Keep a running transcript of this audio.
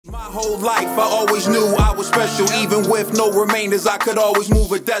whole life, I always knew I was special. Even with no remainders, I could always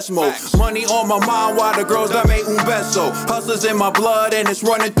move a decimal. Money on my mind while the girls that made un beso. Hustlers in my blood and it's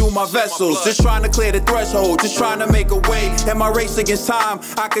running through my vessels. Just trying to clear the threshold, just trying to make a way. In my race against time,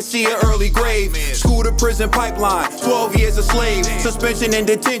 I could see an early grave. School to prison pipeline, 12 years a slave. Suspension and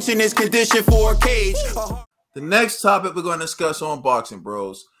detention is conditioned for a cage. The next topic we're going to discuss on Boxing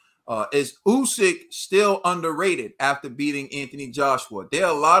Bros is Usyk still underrated after beating Anthony Joshua? There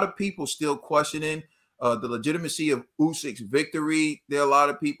are a lot of people still questioning the legitimacy of Usyk's victory. There are a lot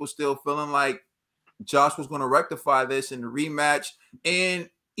of people still feeling like Joshua's going to rectify this in the rematch. And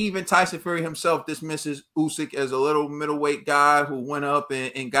even Tyson Fury himself dismisses Usyk as a little middleweight guy who went up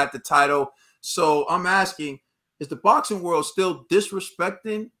and got the title. So I'm asking, is the boxing world still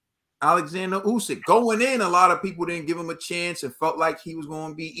disrespecting Alexander Usyk? Going in, a lot of people didn't give him a chance and felt like he was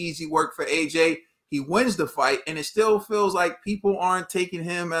going to be easy work for AJ. He wins the fight, and it still feels like people aren't taking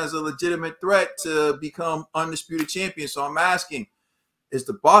him as a legitimate threat to become undisputed champion. So I'm asking, is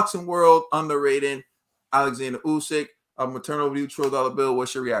the boxing world underrating Alexander Usyk? I'm going to turn over to you, $12 Bill.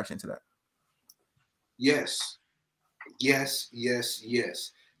 What's your reaction to that? Yes. Yes, yes,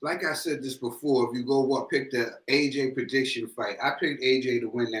 yes. Like I said this before, if you go pick the AJ prediction fight, I picked AJ to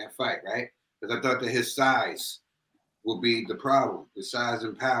win that fight, right? Because I thought that his size would be the problem, the size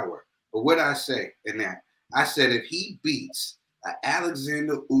and power. But what I say in that, I said if he beats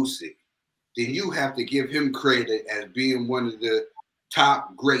Alexander Usyk, then you have to give him credit as being one of the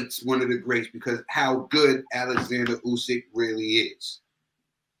top greats, one of the greats, because how good Alexander Usyk really is.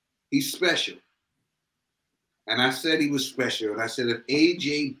 He's special. And I said he was special. And I said if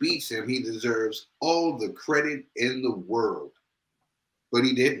AJ beats him, he deserves all the credit in the world. But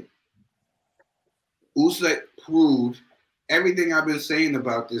he didn't. Usyk proved everything I've been saying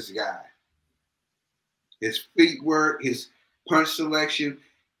about this guy. His feet work, his punch selection.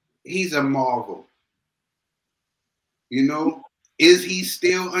 He's a marvel. You know, is he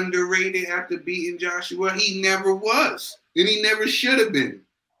still underrated after beating Joshua? He never was. And he never should have been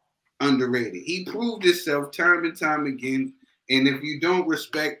underrated. He proved himself time and time again. And if you don't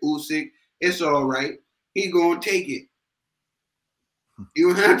respect Usyk, it's all right. He gonna take it. You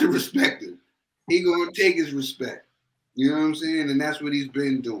don't have to respect him. He gonna take his respect. You know what I'm saying? And that's what he's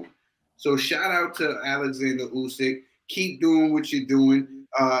been doing. So shout out to Alexander Usyk. Keep doing what you're doing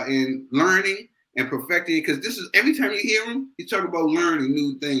and learning and perfecting it. Because this is every time you hear him, he's talking about learning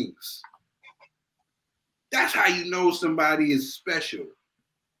new things. That's how you know somebody is special.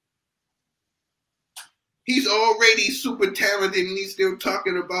 He's already super talented and he's still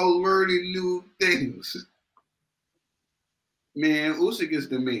talking about learning new things. Man, Usyk is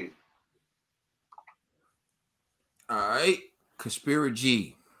the man. All right. Conspiracy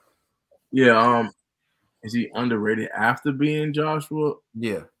G. Yeah, is he underrated after being Joshua?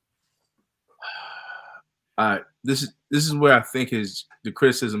 Yeah. This is where I think the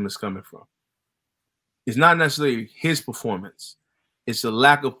criticism is coming from. It's not necessarily his performance. It's the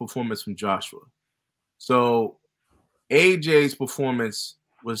lack of performance from Joshua. So AJ's performance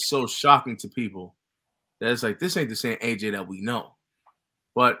was so shocking to people that it's like, this ain't the same AJ that we know.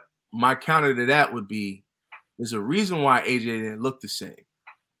 But my counter to that would be, there's a reason why AJ didn't look the same.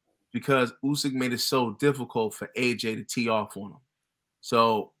 Because Usyk made it so difficult for AJ to tee off on him.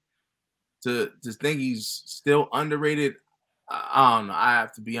 So to think he's still underrated, I don't know. I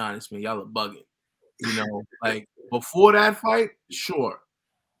have to be honest, man. Y'all are bugging. You know, like before that fight, sure.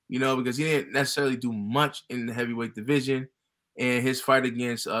 You know, because he didn't necessarily do much in the heavyweight division. And his fight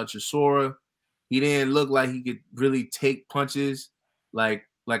against Chisora, he didn't look like he could really take punches like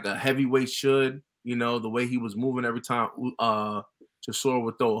a heavyweight should. You know, the way he was moving every time Chisora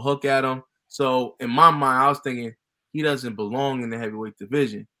would throw a hook at him. So in my mind, I was thinking he doesn't belong in the heavyweight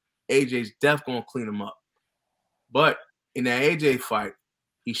division. AJ's definitely going to clean him up. But in that AJ fight,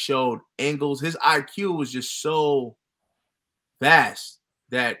 he showed angles. His IQ was just so vast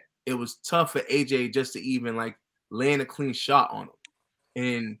that it was tough for AJ just to even like land a clean shot on him.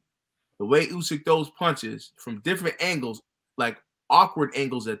 And the way Usyk throws punches from different angles, like awkward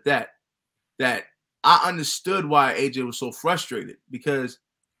angles at that I understood why AJ was so frustrated, because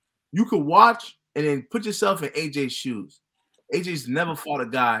you could watch and then put yourself in AJ's shoes. AJ's never fought a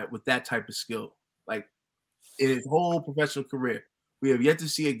guy with that type of skill. Like in his whole professional career, we have yet to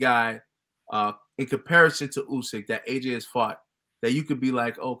see a guy in comparison to Usyk that AJ has fought that you could be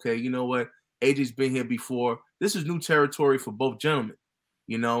like, okay, you know what? AJ's been here before. This is new territory for both gentlemen,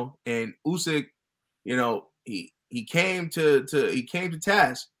 you know. And Usyk, you know, he came to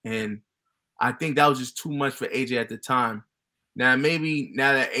task, and I think that was just too much for AJ at the time. Now, maybe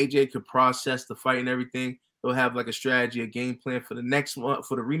now that AJ could process the fight and everything, He'll have like a strategy, a game plan for the next one,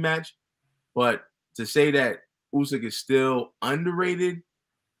 for the rematch. But to say that Usyk is still underrated,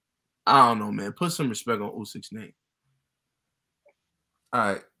 I don't know, man. Put some respect on Usyk's name. All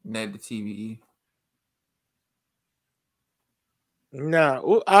right, Ned the TVE. Nah,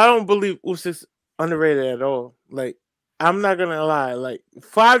 I don't believe Usyk's underrated at all. Like, I'm not gonna lie. Like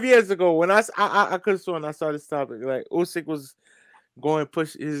 5 years ago, when I could have sworn I saw this topic, like Usyk was going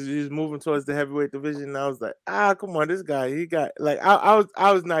push, he's moving towards the heavyweight division. And I was like, come on, this guy, he got like I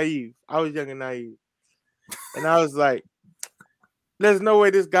was naive. I was young and naive, and I was like, there's no way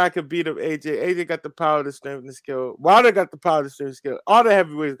this guy could beat up AJ. AJ got the power, the strength, and the skill. Wilder got the power, the strength, and skill. All the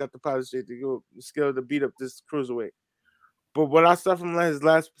heavyweights got the power, the strength, the skill to beat up this cruiserweight. But what I saw from his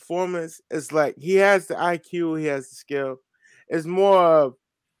last performance is like he has the IQ, he has the skill. It's more of,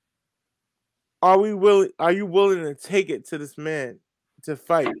 are you willing to take it to this man to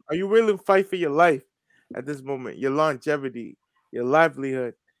fight? Are you willing to fight for your life at this moment? Your longevity, your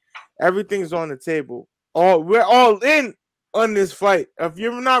livelihood, everything's on the table. We're all in on this fight. If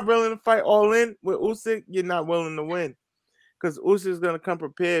you're not willing to fight all in with Usyk, you're not willing to win. Because Usyk's gonna come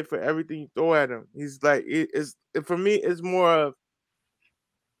prepared for everything you throw at him. He's like, for me, it's more of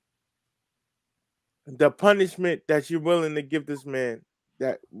the punishment that you're willing to give this man.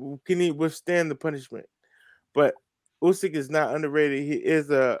 That can he withstand the punishment? But Usyk is not underrated. He's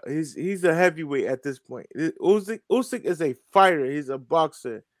a heavyweight at this point. Usyk is a fighter. He's a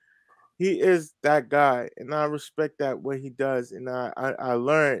boxer. He is that guy, and I respect that what he does. And I've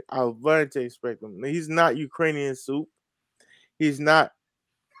learned to respect him. He's not Ukrainian soup. He's not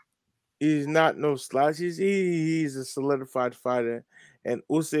no slouch. He's a solidified fighter. And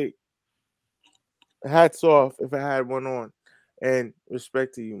Usyk, hats off if I had one on. And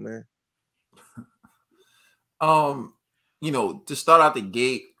respect to you, man. To start out the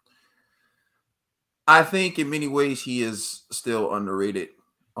gate, I think in many ways he is still underrated.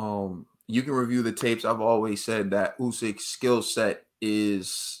 You can review the tapes. I've always said that Usyk's skill set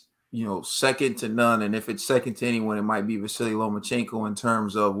is, second to none. And if it's second to anyone, it might be Vasily Lomachenko in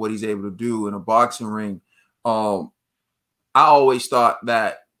terms of what he's able to do in a boxing ring. I always thought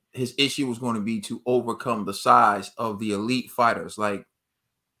that his issue was going to be to overcome the size of the elite fighters like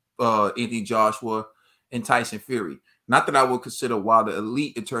Anthony Joshua and Tyson Fury. Not that I would consider Wilder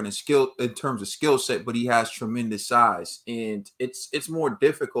elite in terms of skill set, but he has tremendous size, and it's more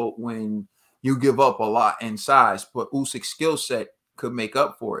difficult when you give up a lot in size. But Usyk's skill set could make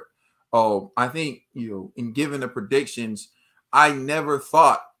up for it. I think in giving the predictions, I never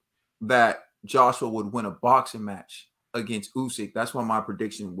thought that Joshua would win a boxing match against Usyk. That's why my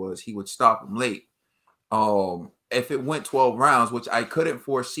prediction was he would stop him late. If it went 12 rounds, which I couldn't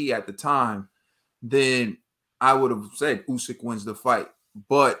foresee at the time, then I would have said Usyk wins the fight.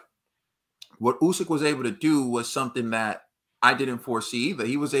 But what Usyk was able to do was something that I didn't foresee either.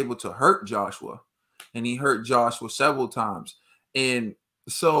 He was able to hurt Joshua, and he hurt Joshua several times. And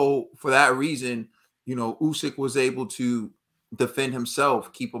so for that reason, Usyk was able to defend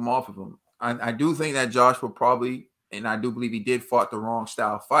himself, keep him off of him. I do think that Joshua probably, and I do believe he did, fought the wrong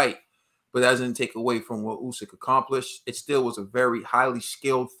style fight, but that doesn't take away from what Usyk accomplished. It still was a very highly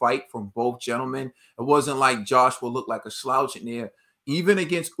skilled fight from both gentlemen. It wasn't like Joshua looked like a slouch in there. Even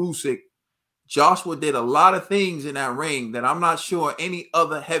against Usyk, Joshua did a lot of things in that ring that I'm not sure any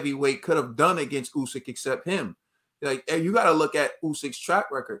other heavyweight could have done against Usyk except him. Like, you got to look at Usyk's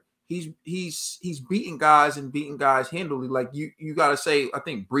track record. He's beating guys and beating guys handily. Like you got to say, I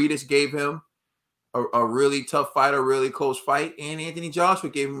think Breedis gave him a really tough fight, a really close fight, and Anthony Joshua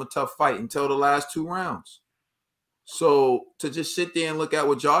gave him a tough fight until the last 2 rounds. So to just sit there and look at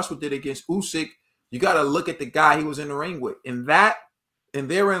what Joshua did against Usyk, you got to look at the guy he was in the ring with, and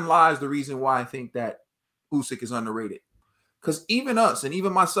therein lies the reason why I think that Usyk is underrated. Because even us and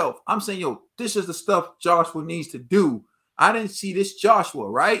even myself, I'm saying, this is the stuff Joshua needs to do. I didn't see this Joshua,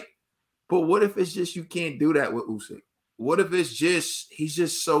 right? But what if it's just you can't do that with Usyk? What if it's just he's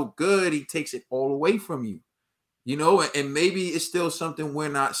just so good he takes it all away from you? And maybe it's still something we're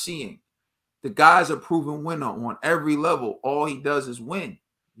not seeing. The guy's a proven winner on every level. All he does is win.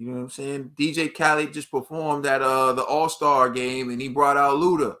 You know what I'm saying? DJ Khaled just performed at the All-Star game and he brought out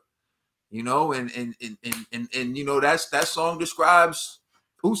Luda. That song describes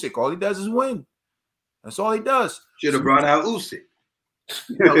Usyk. All he does is win. That's all he does. Should have brought out Usyk.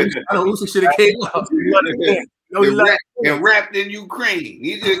 Usyk should have came out. And rapped in Ukraine.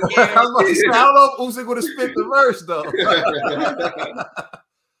 He just I don't know if Usyk would have spit the verse though.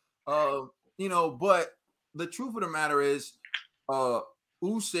 But the truth of the matter is,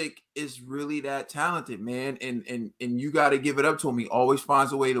 Usyk is really that talented, man, and you got to give it up to him. He always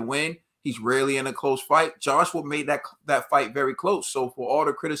finds a way to win. He's rarely in a close fight. Joshua made that fight very close. So for all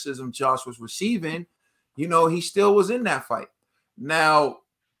the criticism Josh was receiving, you know, he still was in that fight. Now,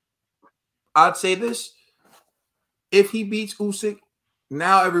 I'd say this. If he beats Usyk,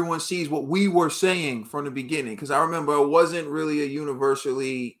 now everyone sees what we were saying from the beginning. Because I remember it wasn't really a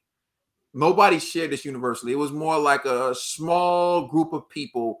universally, nobody shared this universally. It was more like a small group of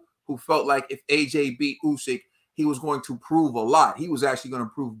people who felt like if AJ beat Usyk, he was going to prove a lot. He was actually going to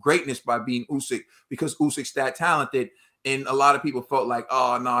prove greatness by beating Usyk because Usyk's that talented. And a lot of people felt like,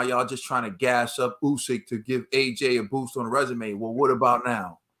 oh, no, y'all just trying to gas up Usyk to give AJ a boost on the resume. Well, what about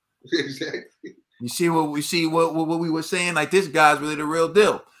now? Exactly. You see what we were saying? Like, this guy's really the real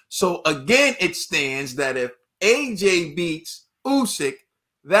deal. So, again, it stands that if AJ beats Usyk,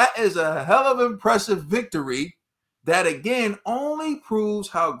 that is a hell of an impressive victory that, again, only proves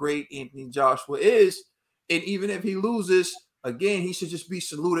how great Anthony Joshua is. And even if he loses, again, he should just be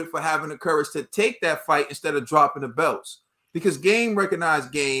saluted for having the courage to take that fight instead of dropping the belts. Because game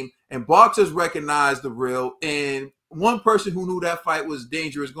recognized game, and boxers recognize the real. And one person who knew that fight was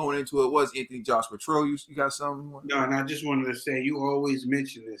dangerous going into it was Anthony Joshua. Tro, you got something? No, and I just wanted to say, you always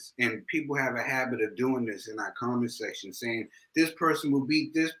mention this, and people have a habit of doing this in our comment section, saying this person will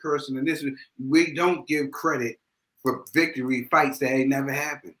beat this person, and this. We don't give credit for victory fights that ain't never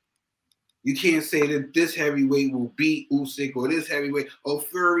happened. You can't say that this heavyweight will beat Usyk or this heavyweight, or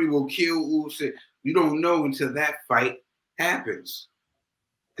Fury will kill Usyk. You don't know until that fight happens.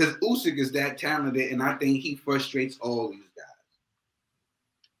 Because Usyk is that talented, and I think he frustrates all these guys.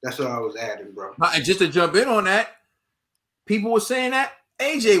 That's what I was adding, bro. And just to jump in on that, people were saying that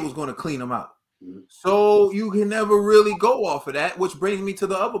AJ was going to clean him out. Mm-hmm. So you can never really go off of that, which brings me to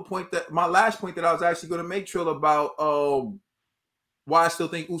the other point, that my last point that I was actually going to make, Trill, about why I still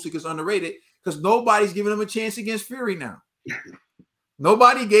think Usyk is underrated, because nobody's giving him a chance against Fury now.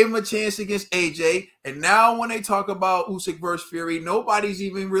 Nobody gave him a chance against AJ, and now when they talk about Usyk versus Fury, nobody's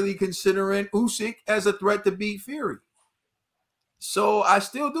even really considering Usyk as a threat to beat Fury. So I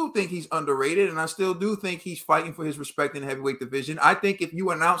still do think he's underrated, and I still do think he's fighting for his respect in the heavyweight division. I think if you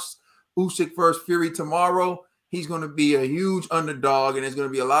announce Usyk versus Fury tomorrow, he's going to be a huge underdog, and there's going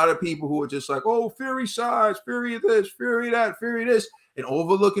to be a lot of people who are just like, oh, Fury sides, Fury this, Fury that, Fury this, and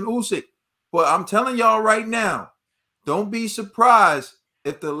overlooking Usyk. But I'm telling y'all right now, don't be surprised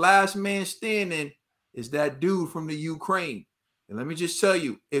if the last man standing is that dude from the Ukraine. And let me just tell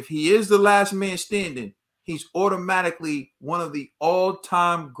you, if he is the last man standing, he's automatically one of the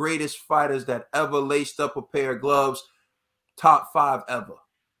all-time greatest fighters that ever laced up a pair of gloves, top 5 ever.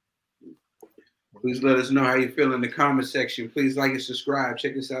 Please let us know how you feel in the comment section. Please like and subscribe.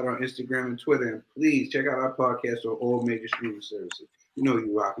 Check us out on Instagram and Twitter. And please check out our podcast on all major streaming services. You know who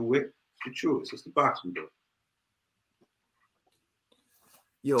you're rocking with. The truest. It's the Boxing Bro.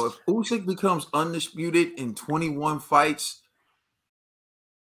 Yo, if Usyk becomes undisputed in 21 fights,